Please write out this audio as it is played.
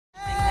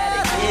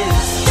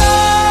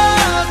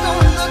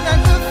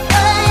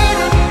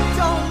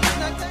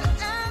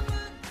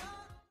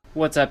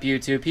What's up,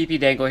 YouTube?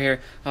 PP Dangle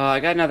here. I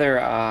got another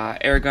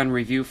air gun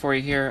review for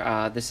you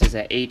here. This is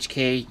a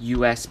HK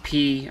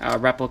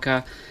USP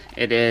replica.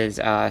 It is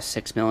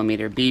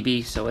 6mm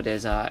BB, so it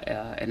is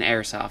an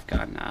airsoft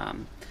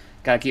gun.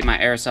 Gotta keep my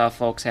airsoft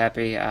folks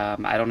happy.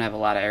 I don't have a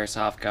lot of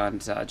airsoft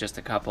guns, just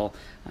a couple.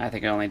 I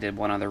think I only did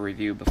one other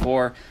review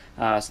before.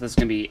 So this is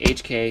gonna be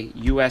HK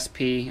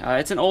USP.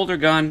 It's an older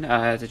gun.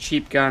 It's a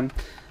cheap gun.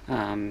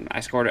 I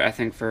scored it, I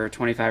think, for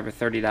 $25 or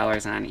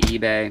 $30 on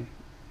eBay.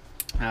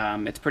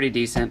 It's pretty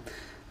decent.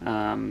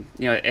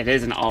 It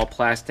is an all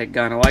plastic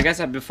gun. Well, I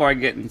guess before I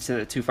get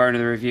too far into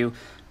the review,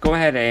 go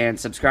ahead and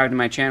subscribe to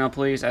my channel,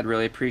 please. I'd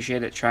really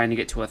appreciate it. Trying to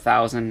get to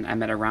 1,000.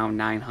 I'm at around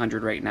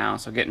 900 right now,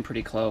 so getting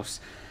pretty close.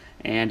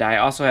 And I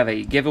also have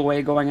a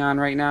giveaway going on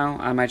right now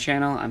on my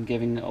channel. I'm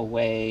giving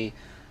away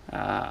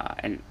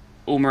an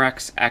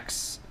Umarex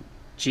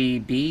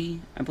XGB,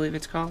 I believe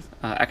it's called,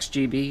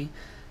 XGB.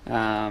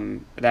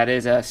 That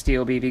is a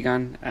steel BB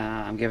gun.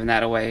 I'm giving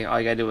that away. All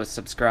you gotta do is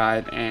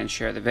subscribe and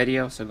share the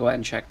video, so go ahead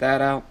and check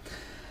that out.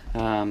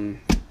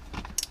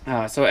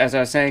 So as I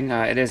was saying,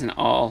 it is an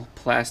all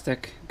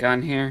plastic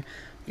gun here.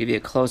 I'll give you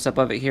a close-up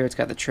of it here. It's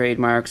got the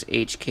trademarks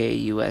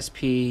HK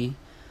USP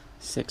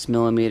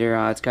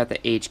 6mm. It's got the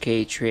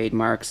HK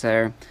trademarks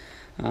there.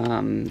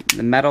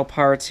 The metal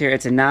parts here,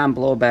 it's a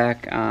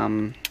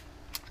non-blowback.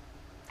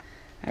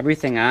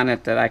 Everything on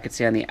it that I could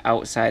see on the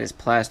outside is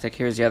plastic.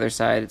 Here's the other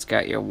side. It's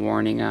got your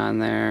warning on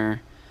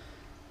there.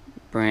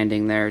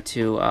 Branding there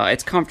too.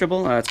 It's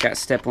comfortable. It's got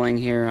stippling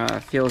here.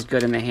 Feels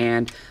good in the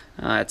hand.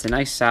 It's a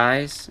nice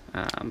size.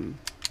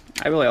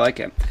 I really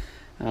like it.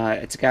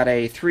 It's got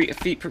a 3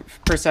 feet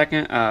per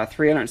second,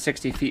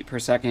 360 feet per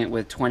second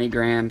with 20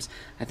 grams.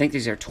 I think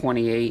these are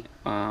 28.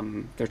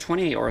 They're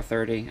 28 or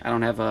 30. I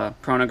don't have a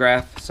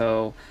chronograph,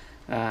 so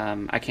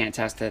I can't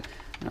test it.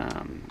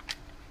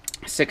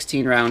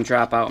 16 round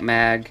dropout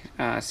mag.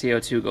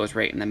 CO2 goes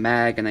right in the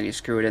mag, and then you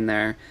screw it in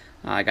there.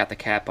 I got the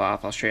cap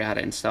off. I'll show you how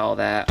to install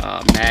that.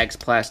 Mag's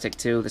plastic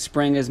too. The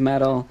spring is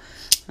metal.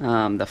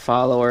 The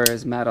follower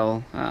is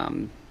metal.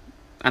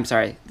 I'm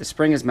sorry, the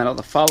spring is metal.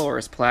 The follower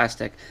is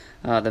plastic.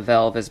 The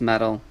valve is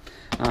metal.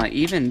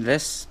 Even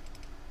this,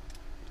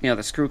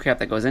 the screw cap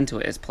that goes into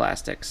it is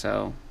plastic.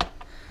 So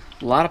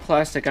a lot of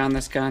plastic on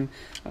this gun.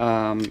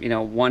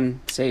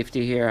 One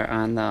safety here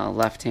on the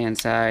left-hand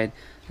side.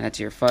 That's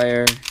your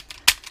fire.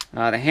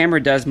 The hammer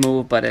does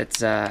move, but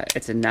it's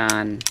a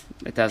non.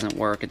 It doesn't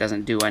work. It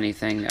doesn't do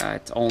anything.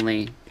 It's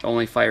only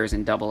fires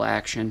in double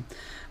action.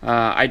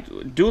 I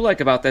do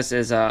like about this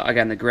is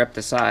again the grip,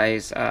 the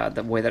size,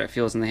 the way that it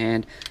feels in the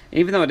hand.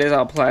 Even though it is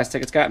all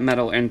plastic, it's got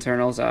metal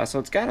internals, so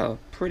it's got a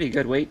pretty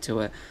good weight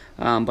to it.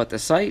 But the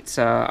sights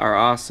are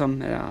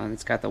awesome.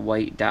 It's got the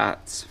white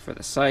dots for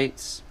the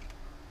sights.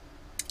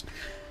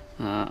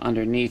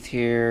 Underneath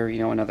here,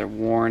 another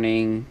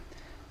warning.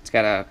 It's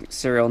got a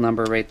serial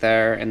number right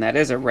there, and that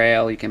is a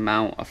rail. You can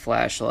mount a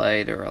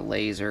flashlight or a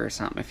laser or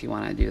something if you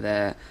want to do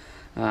that.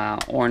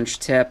 Orange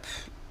tip.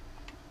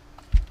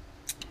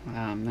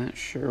 I'm not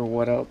sure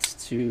what else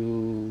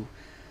to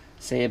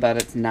say about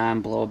its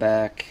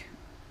non-blowback.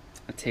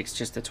 It takes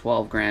just a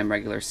 12 gram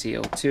regular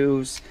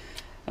CO2s.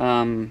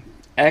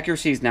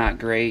 Accuracy is not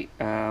great.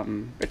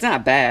 It's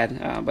not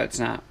bad, but it's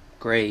not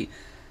great.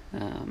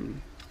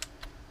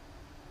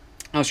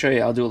 I'll show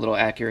you. I'll do a little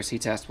accuracy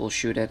test. We'll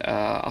shoot it.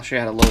 I'll show you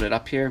how to load it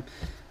up here.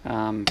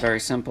 Very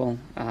simple.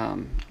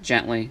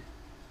 Gently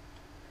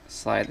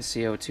slide the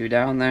CO2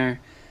 down there.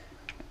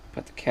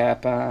 Put the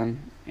cap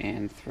on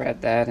and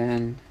thread that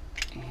in.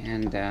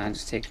 And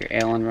just take your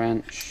Allen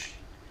wrench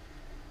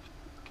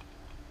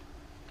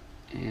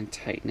and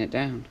tighten it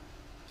down.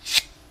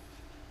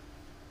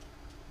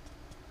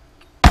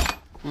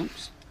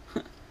 Oops.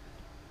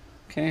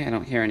 Okay, I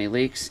don't hear any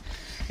leaks.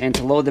 And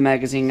to load the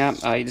magazine up,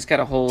 you just got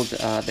to hold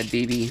the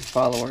BB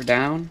follower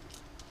down.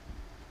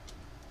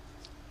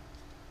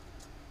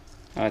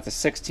 It's a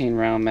 16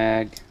 round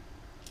mag.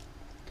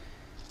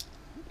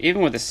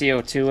 Even with the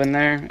CO2 in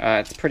there,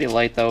 it's pretty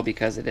light though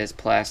because it is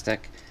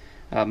plastic.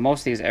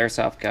 Most of these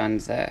airsoft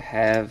guns that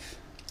have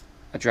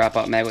a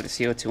dropout mag with a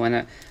CO2 in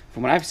it,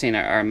 from what I've seen,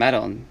 are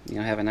metal and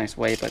have a nice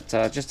weight. But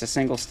just a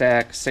single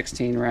stack,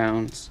 16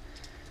 rounds.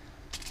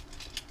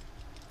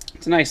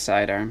 It's a nice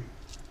sidearm.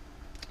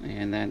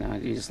 And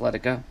then you just let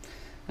it go,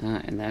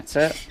 and that's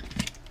it.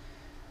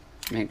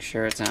 Make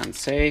sure it's on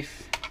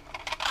safe.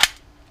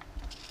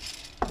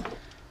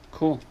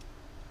 Cool.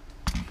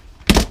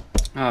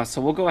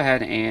 So we'll go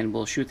ahead and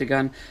we'll shoot the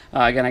gun.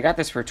 Again, I got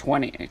this for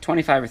 $25 or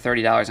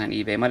 $30 on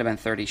eBay. It might have been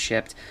 30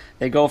 shipped.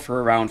 They go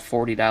for around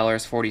 $40,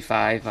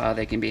 $45.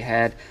 They can be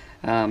had.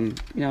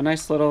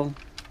 Nice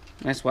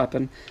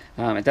weapon.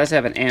 It does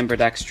have an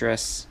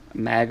ambidextrous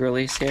mag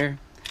release here,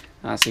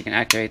 so you can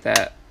activate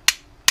that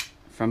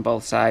from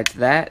both sides.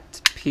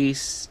 That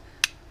piece,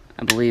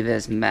 I believe,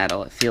 is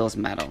metal. It feels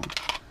metal.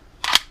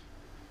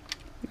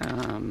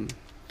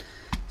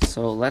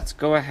 So let's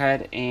go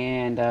ahead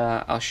and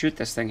I'll shoot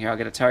this thing here. I'll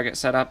get a target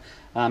set up.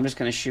 I'm just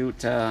going to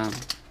shoot, at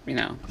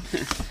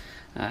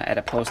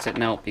a post-it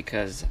note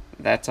because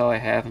that's all I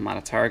have. I'm out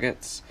of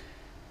targets.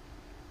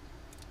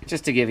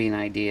 just to give you an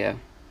idea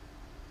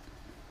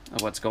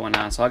of what's going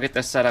on. So I'll get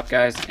this set up,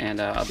 guys, and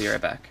I'll be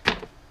right back.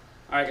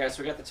 Alright guys,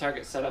 so we got the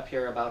target set up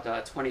here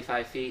about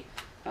 25 feet.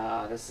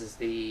 This is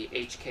the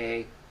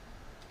HK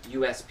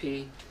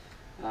USP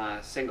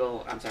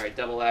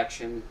double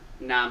action,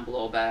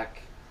 non-blowback,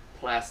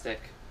 plastic,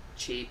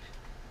 cheap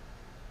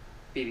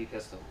BB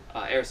pistol,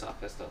 airsoft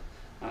pistol.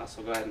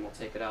 So go ahead and we'll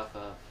take it off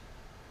of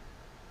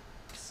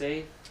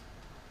safe.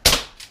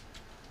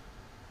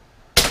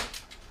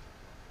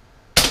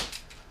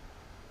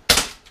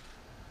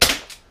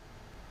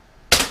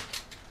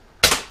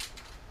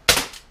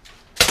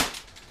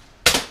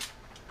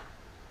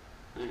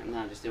 And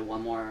then I'll just do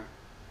one more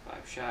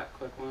 5-shot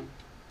quick one.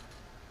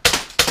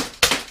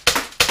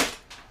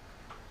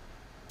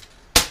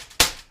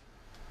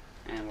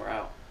 And we're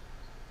out.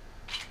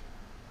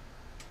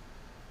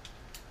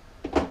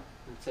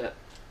 That's it.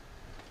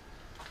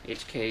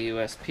 HK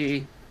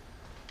USP.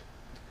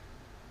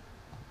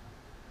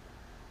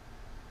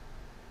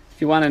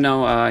 If you want to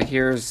know,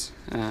 here's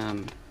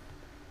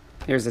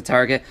the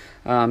target.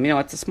 You know,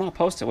 it's a small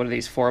post-it. What are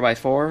these,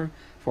 4x4?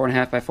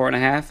 4.5 by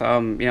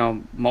 4.5. You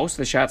know, most of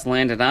the shots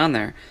landed on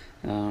there.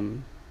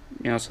 You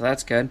know, so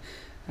that's good.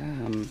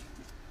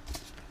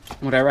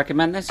 Would I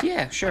recommend this?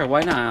 Yeah, sure.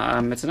 Why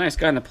not? It's a nice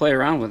gun to play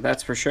around with.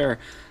 That's for sure.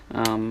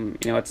 You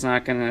know, it's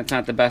not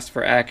the best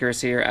for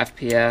accuracy or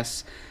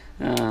FPS,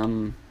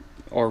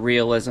 or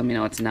realism. You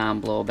know, it's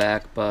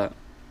non-blowback, but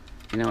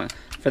you know,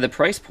 for the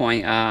price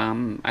point,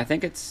 I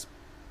think it's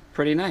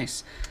pretty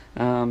nice.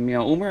 You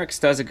know, Umarex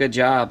does a good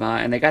job,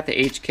 and they got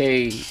the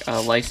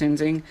HK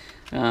licensing.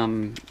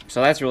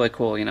 So that's really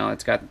cool. You know,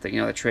 it's got the,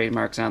 you know, the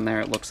trademarks on there.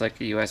 It looks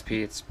like a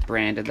USP. It's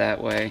branded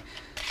that way.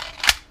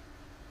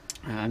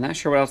 I'm not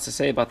sure what else to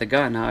say about the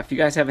gun. If you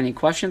guys have any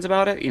questions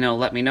about it, you know,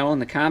 let me know in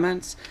the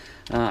comments.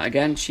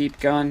 Again, cheap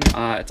gun.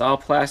 It's all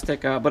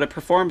plastic, but it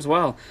performs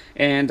well.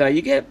 And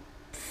you get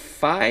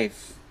 4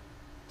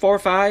 or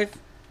 5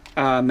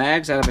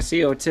 mags out of a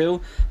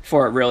CO2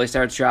 before it really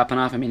starts dropping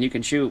off. I mean, you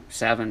can shoot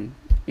 7,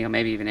 you know,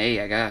 maybe even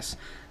 8, I guess.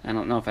 I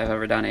don't know if I've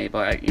ever done 8,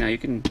 but you know, you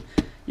can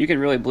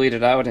really bleed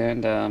it out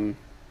and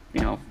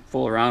you know,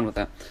 fool around with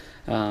it.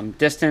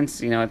 Distance,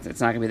 you know, it's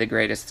not gonna be the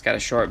greatest. It's got a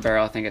short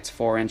barrel. I think it's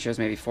 4 inches,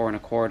 maybe 4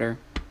 1/4.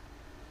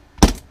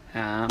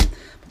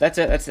 But that's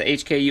it. That's the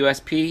HK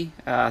USP.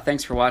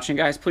 Thanks for watching,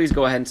 guys. Please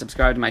go ahead and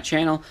subscribe to my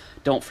channel.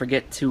 Don't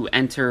forget to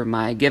enter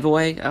my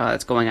giveaway.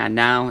 It's going on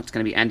now. It's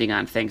going to be ending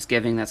on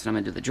Thanksgiving. That's when I'm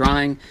going to do the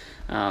drawing.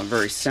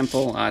 Very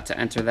simple to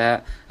enter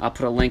that. I'll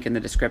put a link in the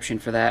description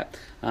for that.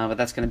 But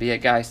that's going to be it,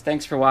 guys.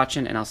 Thanks for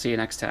watching, and I'll see you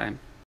next time.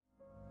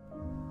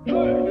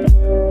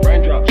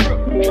 Raindrop,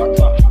 drop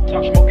top,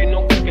 smoking,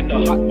 no cooking the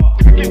hot pot.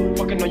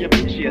 Fucking on your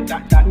bitch, yeah,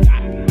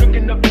 that.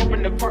 Looking up,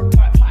 open the park,